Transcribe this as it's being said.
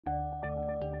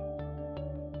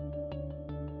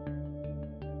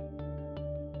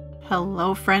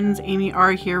Hello friends,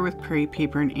 AmyR here with Prairie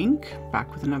Paper and Ink,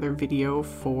 back with another video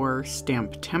for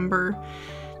STAMPtember.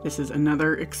 This is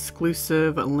another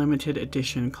exclusive limited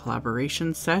edition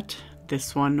collaboration set,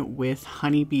 this one with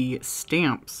honeybee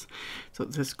stamps. So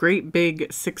it's this great big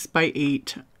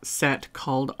 6x8 set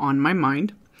called On My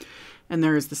Mind. And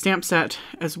there's the stamp set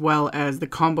as well as the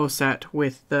combo set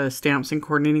with the stamps and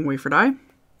coordinating wafer die.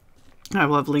 I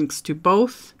will have links to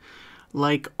both.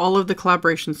 Like all of the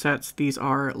collaboration sets, these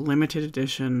are limited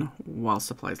edition while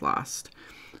supplies last.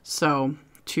 So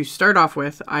to start off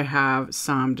with, I have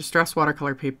some distress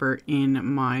watercolor paper in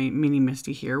my mini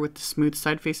MISTI here with the smooth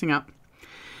side facing up.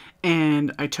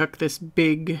 And I took this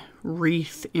big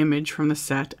wreath image from the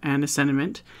set and a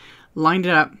sentiment, lined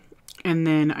it up, and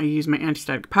then I used my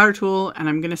anti-static powder tool, and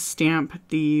I'm going to stamp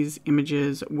these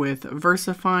images with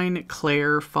VersaFine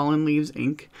Clair Fallen Leaves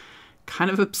ink.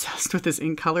 Kind of obsessed with this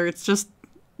ink color. It's just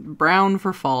brown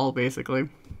for fall, basically.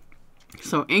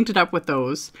 So inked it up with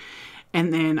those,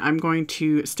 and then I'm going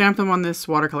to stamp them on this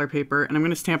watercolor paper, and I'm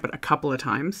going to stamp it a couple of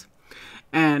times.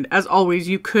 And as always,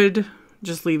 you could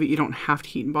just leave it. You don't have to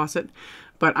heat emboss it,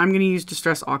 but I'm going to use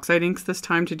Distress Oxide inks this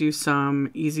time to do some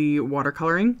easy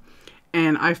watercoloring.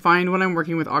 And I find when I'm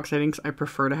working with Oxide inks, I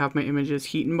prefer to have my images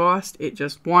heat embossed. It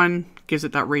just, one, gives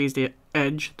it that raised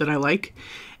edge that I like,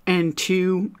 and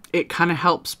two, it kind of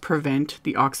helps prevent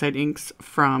the Oxide inks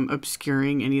from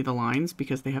obscuring any of the lines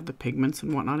because they have the pigments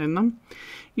and whatnot in them.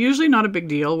 Usually not a big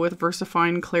deal with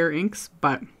VersaFine Clair inks,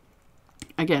 but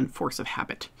again, force of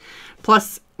habit.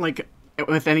 Plus, like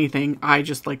with anything, I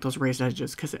just like those raised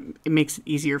edges because it makes it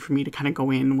easier for me to kind of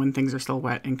go in when things are still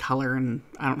wet and color, and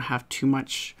I don't have too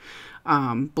much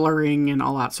blurring and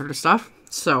all that sort of stuff.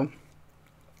 So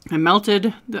I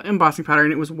melted the embossing powder,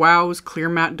 and it was Wow's Clear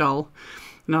Matte Dull.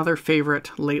 Another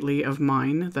favorite lately of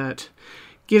mine that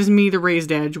gives me the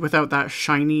raised edge without that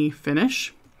shiny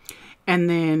finish. And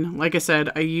then, like I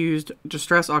said, I used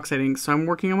Distress Oxide ink. So I'm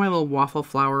working on my little Waffle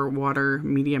Flower Water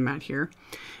Media Mat here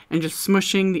and just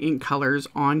smushing the ink colors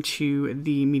onto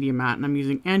the media mat. And I'm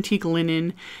using Antique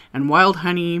Linen and Wild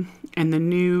Honey and the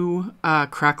new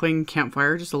Crackling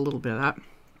Campfire, just a little bit of that,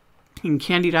 and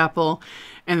Candied Apple,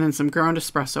 and then some Ground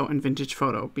Espresso and Vintage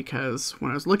Photo, because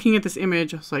when I was looking at this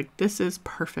image, I was like, this is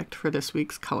perfect for this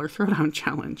week's Color Throwdown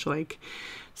Challenge. Like,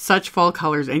 such fall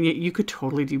colors, and yet you could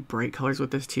totally do bright colors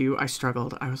with this too. I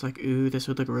struggled. I was like, ooh, this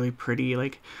would look really pretty,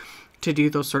 like to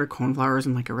do those sort of coneflowers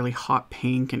in like a really hot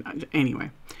pink. And anyway,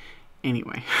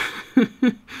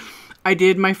 I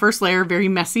did my first layer very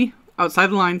messy outside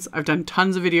the lines. I've done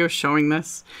tons of videos showing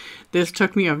this. This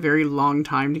took me a very long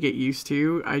time to get used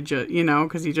to. I just, you know,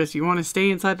 because you want to stay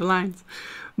inside the lines.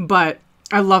 But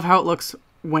I love how it looks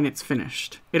when it's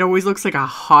finished. It always looks like a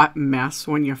hot mess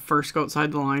when you first go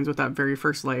outside the lines with that very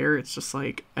first layer. It's just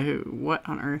like, oh, what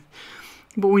on earth?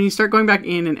 But when you start going back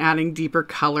in and adding deeper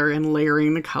color and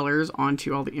layering the colors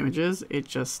onto all the images, it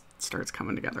just starts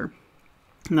coming together.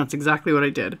 And that's exactly what I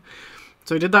did.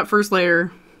 So I did that first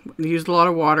layer, used a lot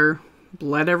of water,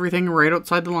 bled everything right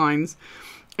outside the lines.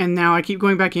 And now I keep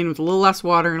going back in with a little less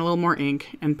water and a little more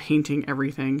ink and painting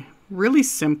everything. Really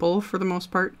simple for the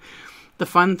most part. The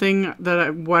fun thing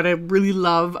what I really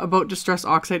love about Distress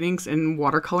Oxide inks and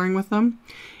watercoloring with them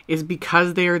is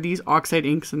because they are these oxide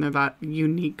inks and they're that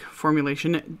unique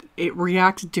formulation, it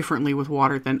reacts differently with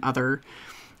water than other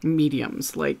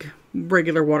mediums like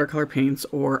regular watercolor paints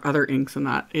or other inks and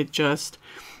that. It just,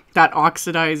 that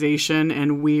oxidization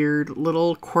and weird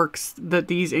little quirks that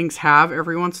these inks have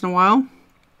every once in a while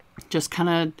just kind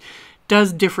of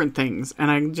does different things,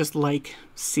 and I just like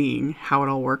seeing how it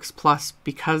all works. Plus,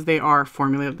 because they are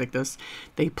formulated like this,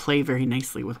 they play very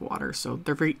nicely with water, so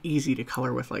they're very easy to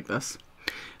color with like this.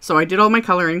 So I did all my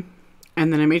coloring,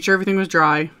 and then I made sure everything was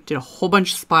dry, did a whole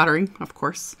bunch of splattering, of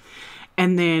course,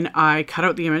 and then I cut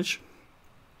out the image.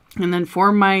 And then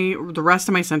for the rest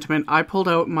of my sentiment, I pulled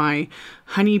out my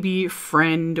Honeybee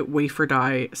Friend wafer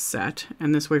die set,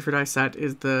 and this wafer die set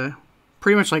is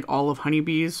pretty much like all of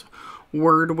Honeybee's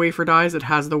word wafer dies. It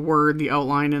has the word, the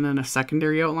outline, and then a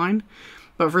secondary outline.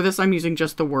 But for this, I'm using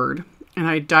just the word. And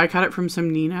I die cut it from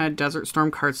some Nina Desert Storm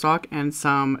cardstock and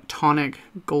some Tonic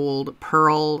Gold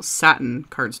Pearl Satin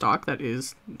cardstock. That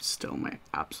is still my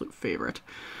absolute favorite.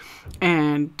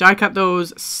 And die cut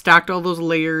those, stacked all those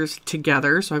layers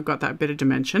together, so I've got that bit of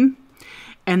dimension.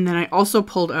 And then I also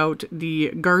pulled out the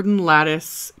Garden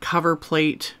Lattice cover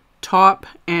plate top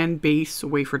and base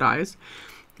wafer dies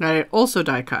that I also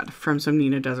die cut from some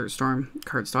Nina Desert Storm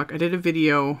cardstock. I did a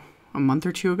video a month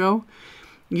or two ago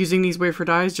using these wafer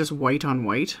dies, just white on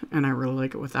white, and I really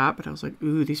like it with that, but I was like,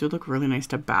 ooh, these would look really nice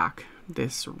to back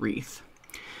this wreath.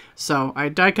 So I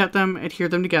die cut them, adhere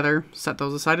them together, set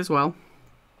those aside as well.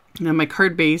 And then my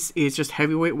card base is just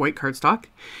heavyweight white cardstock.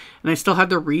 And I still had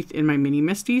the wreath in my mini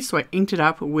MISTI, so I inked it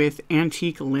up with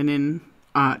antique linen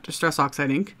Distress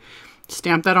Oxide ink.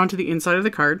 Stamped that onto the inside of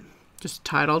the card, just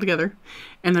tie it all together.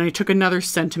 And then I took another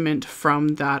sentiment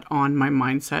from that on my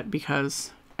mindset,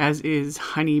 because as is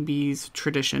Honeybee's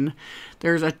tradition,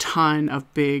 there's a ton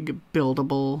of big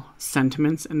buildable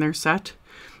sentiments in their set.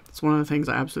 It's one of the things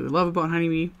I absolutely love about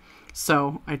Honeybee.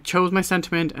 So I chose my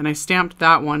sentiment and I stamped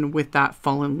that one with that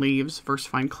Fallen Leaves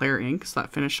VersaFine Clair ink. So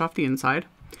that finished off the inside.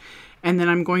 And then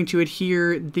I'm going to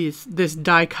adhere this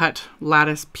die cut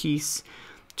lattice piece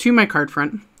to my card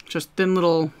front. Just thin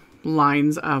little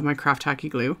lines of my craft tacky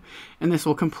glue. And this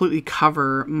will completely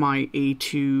cover my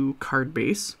A2 card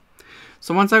base.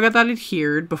 So once I've got that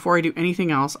adhered, before I do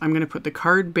anything else, I'm going to put the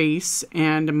card base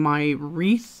and my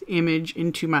wreath image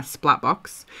into my splat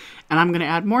box. And I'm going to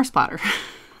add more splatter.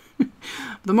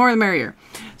 The more the merrier.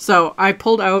 So I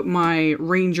pulled out my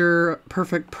Ranger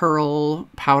Perfect Pearl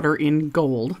powder in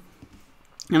gold.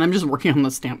 And I'm just working on the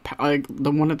stamp,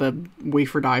 one of the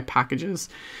wafer die packages.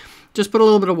 Just put a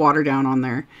little bit of water down on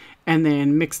there. And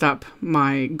then mixed up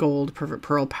my gold Perfect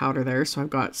Pearl powder there. So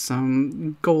I've got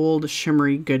some gold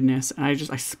shimmery goodness. And I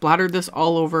splattered this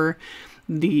all over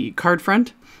the card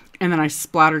front. And then I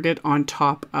splattered it on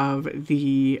top of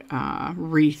the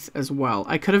wreath as well.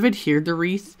 I could have adhered the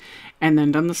wreath and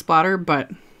then done the splatter,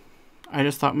 but I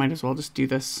just thought might as well just do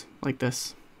this like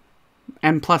this.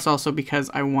 And plus also because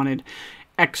I wanted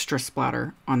extra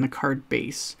splatter on the card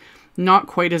base. Not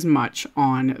quite as much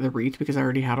on the wreath because I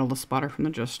already had all the splatter from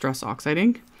the Distress Oxide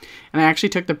ink. And I actually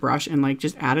took the brush and like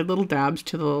just added little dabs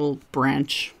to the little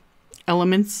branch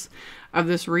elements of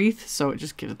this wreath. So it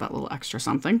just gives it that little extra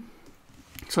something.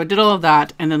 So I did all of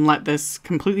that and then let this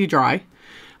completely dry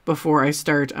before I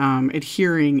start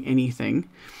adhering anything.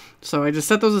 So I just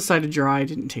set those aside to dry. It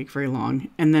didn't take very long.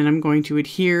 And then I'm going to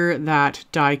adhere that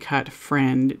die cut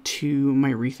friend to my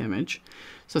wreath image.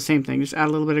 So same thing, just add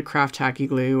a little bit of craft tacky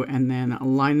glue and then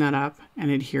line that up and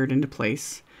adhere it into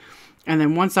place. And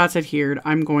then once that's adhered,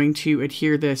 I'm going to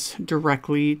adhere this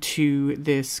directly to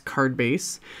this card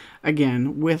base,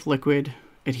 again, with liquid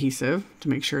adhesive to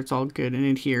make sure it's all good and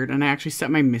adhered. And I actually set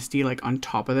my MISTI like on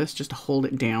top of this just to hold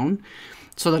it down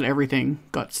so that everything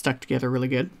got stuck together really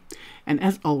good. And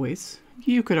as always,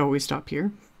 you could always stop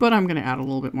here, but I'm going to add a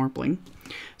little bit more bling.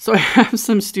 So I have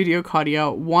some Studio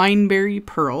Katia Wineberry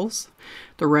Pearls.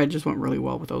 The red just went really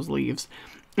well with those leaves.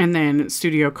 And then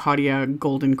Studio Katia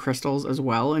Golden Crystals as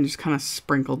well. And just kind of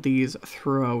sprinkled these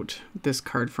throughout this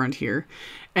card front here.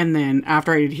 And then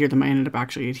after I adhered them, I ended up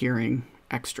actually adhering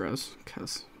extras.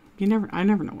 Because I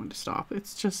never know when to stop.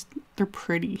 It's just, they're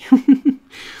pretty.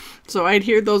 So I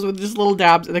adhered those with just little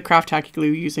dabs of the craft tacky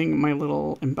glue using my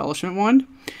little embellishment wand.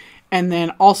 And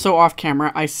then also off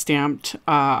camera, I stamped,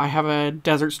 I have a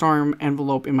Desert Storm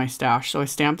envelope in my stash. So I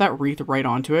stamped that wreath right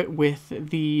onto it with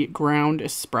the ground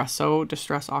espresso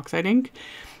Distress Oxide ink.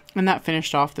 And that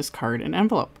finished off this card and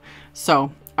envelope.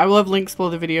 So I will have links below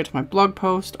the video to my blog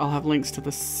post. I'll have links to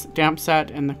the stamp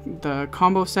set and the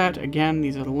combo set. Again,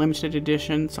 these are the limited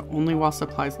edition, so only while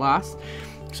supplies last.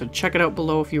 So check it out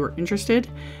below if you are interested.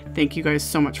 Thank you guys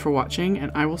so much for watching,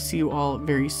 and I will see you all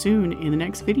very soon in the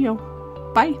next video.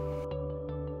 Bye!